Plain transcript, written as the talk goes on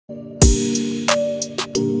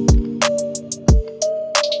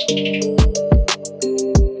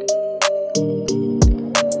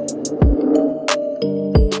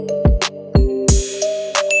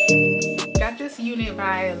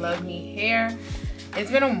It's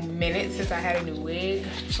been a minute since I had a new wig,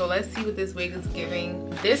 so let's see what this wig is giving.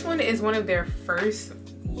 This one is one of their first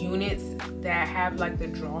units that have like the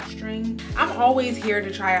drawstring. I'm always here to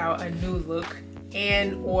try out a new look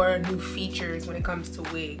and or new features when it comes to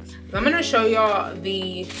wigs. I'm gonna show y'all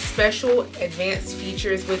the special advanced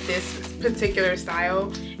features with this particular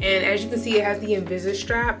style. And as you can see, it has the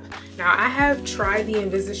Invisi-Strap. Now I have tried the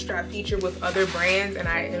Invisi-Strap feature with other brands, and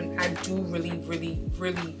I do really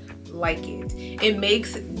like it. It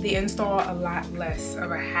makes the install a lot less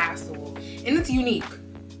of a hassle, and it's unique.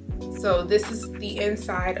 So this is the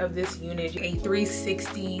inside of this unit, a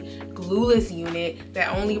 360 glueless unit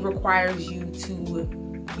that only requires you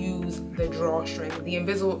to use the drawstring, the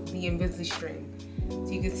Invisi-String. So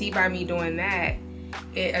you can see by me doing that,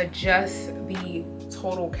 it adjusts the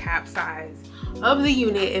total cap size of the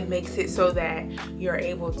unit and makes it so that you're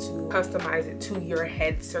able to customize it to your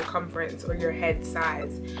head circumference or your head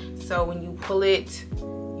size. So when you pull it,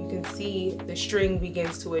 you can see the string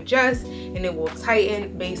begins to adjust and it will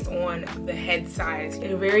tighten based on the head size.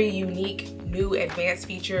 A very unique new advanced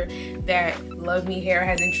feature that Luvme Hair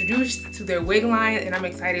has introduced to their wig line, and I'm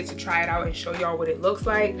excited to try it out and show y'all what it looks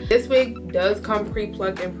like. This wig does come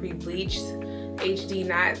pre-plucked and pre-bleached, HD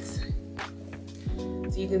knots.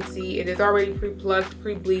 So you can see it is already pre-plucked,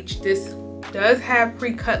 pre-bleached. This does have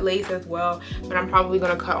pre-cut lace as well, but I'm probably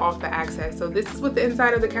gonna cut off the excess. So this is what the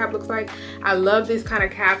inside of the cap looks like. I love this kind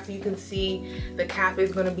of cap. So you can see the cap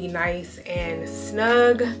is gonna be nice and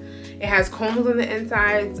snug. It has combs on the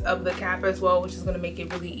insides of the cap as well, which is gonna make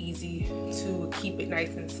it really easy to keep it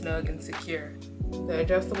nice and snug and secure. The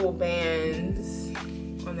adjustable bands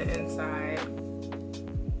on the inside.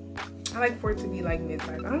 I like for it to be like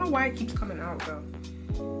mid-size. I don't know why it keeps coming out though.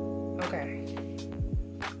 Okay.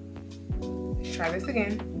 Let's try this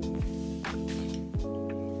again.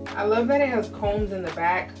 I love that it has combs in the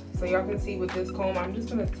back. So y'all can see with this comb, I'm just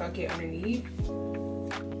gonna tuck it underneath.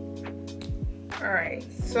 All right,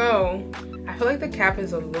 so I feel like the cap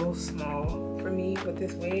is a little small for me with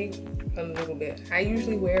this wig, a little bit. I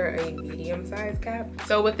usually wear a medium-sized cap.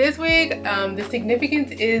 So with this wig, the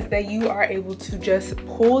significance is that you are able to just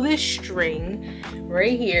pull this string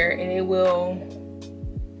right here and it will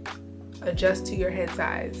adjust to your head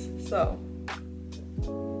size. So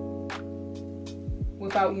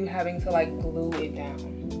without you having to like glue it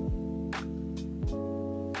down.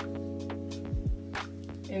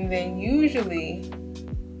 And then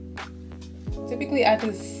typically I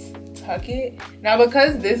just tuck it. Now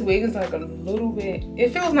because this wig is like a little bit,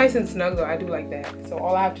 it feels nice and snug though, I do like that. So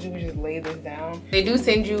all I have to do is just lay this down. They do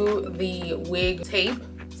send you the wig tape.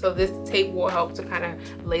 So this tape will help to kind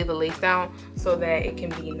of lay the lace down so that it can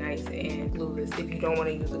be nice and glueless if you don't want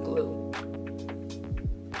to use the glue.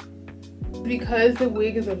 Because the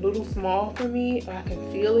wig is a little small for me, I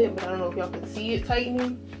can feel it, but I don't know if y'all can see it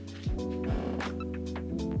tightening.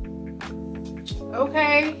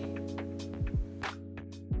 Okay.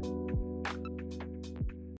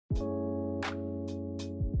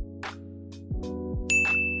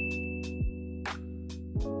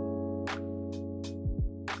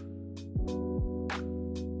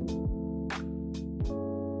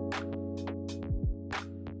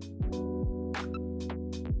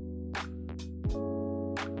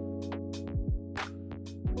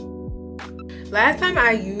 Last time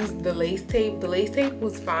I used the lace tape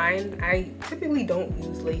was fine. I typically don't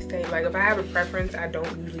use lace tape. Like if I have a preference, I don't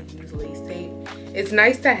usually use lace tape. It's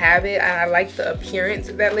nice to have it, and I like the appearance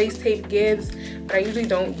that lace tape gives, but I usually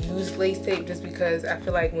don't use lace tape just because I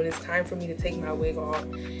feel like when it's time for me to take my wig off,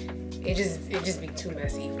 it just be too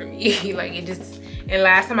messy for me. Like and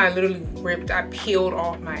last time I literally I peeled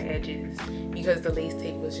off my edges because the lace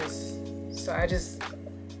tape was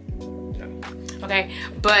okay,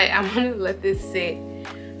 but I'm gonna let this sit.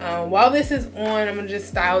 While this is on, I'm gonna just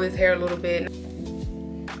style this hair a little bit.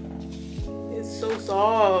 It's so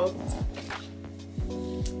soft.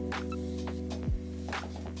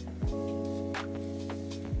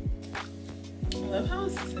 I love how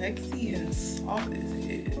sexy and soft this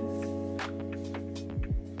is.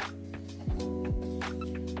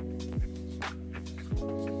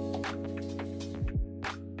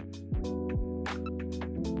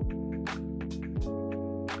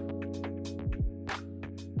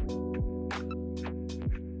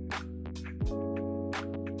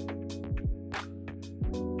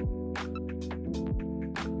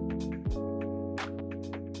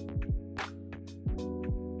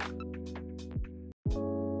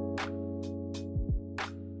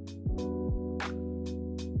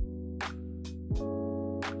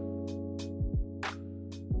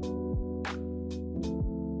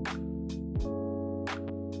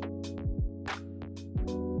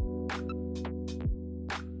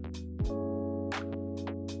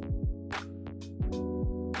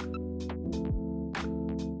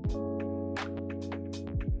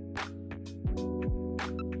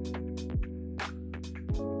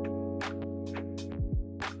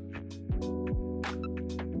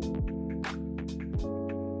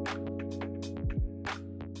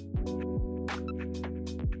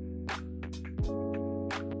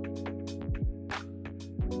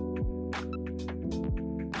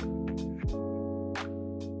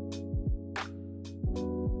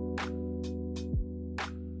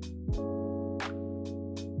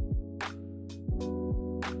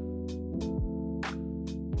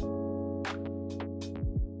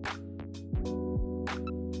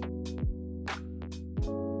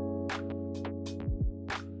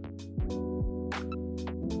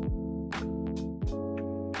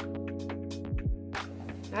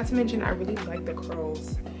 Not to mention, I really like the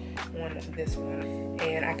curls on this one.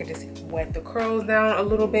 And I could just wet the curls down a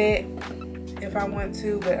little bit if I want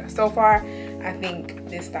to. But so far, I think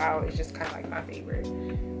this style is just kind of like my favorite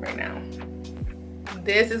right now.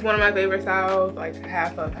 This is one of my favorite styles, like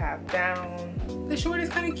half up, half down. The short is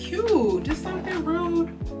kind of cute, just something real.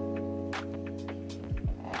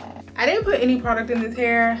 I didn't put any product in this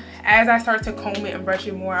hair. As I start to comb it and brush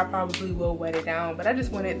it more, I probably will wet it down, but I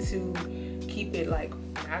just wanted to keep it like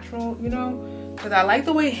natural, you know? Because I like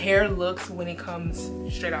the way hair looks when it comes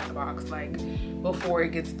straight out the box, like before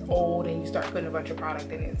it gets old and you start putting a bunch of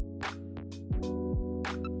product in it.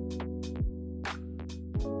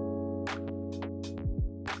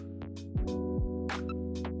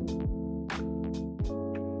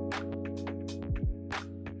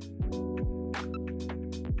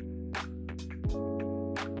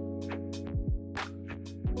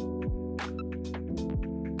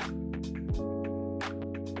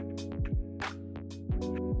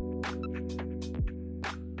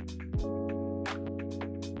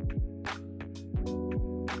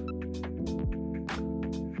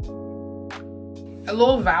 A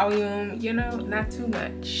little volume, you know, not too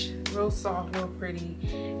much. Real soft, real pretty,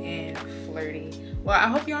 and flirty. Well, I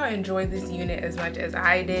hope y'all enjoyed this unit as much as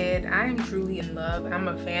I did. I am truly in love. I'm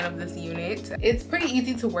a fan of this unit. It's pretty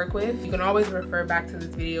easy to work with. You can always refer back to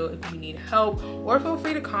this video if you need help, or feel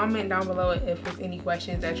free to comment down below if there's any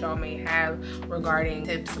questions that y'all may have regarding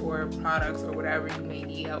tips or products or whatever you may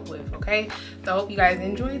need help with, okay? So I hope you guys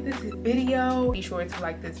enjoyed this video. Be sure to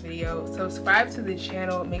like this video, subscribe to the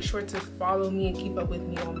channel, make sure to follow me and keep up with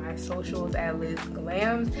me on my socials at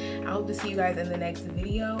LizzGlams. I hope to see you guys in the next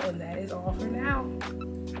video, and that is all for now.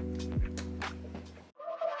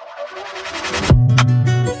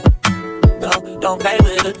 Don't play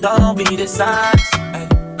with it, don't be the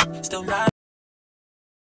size. Still riding.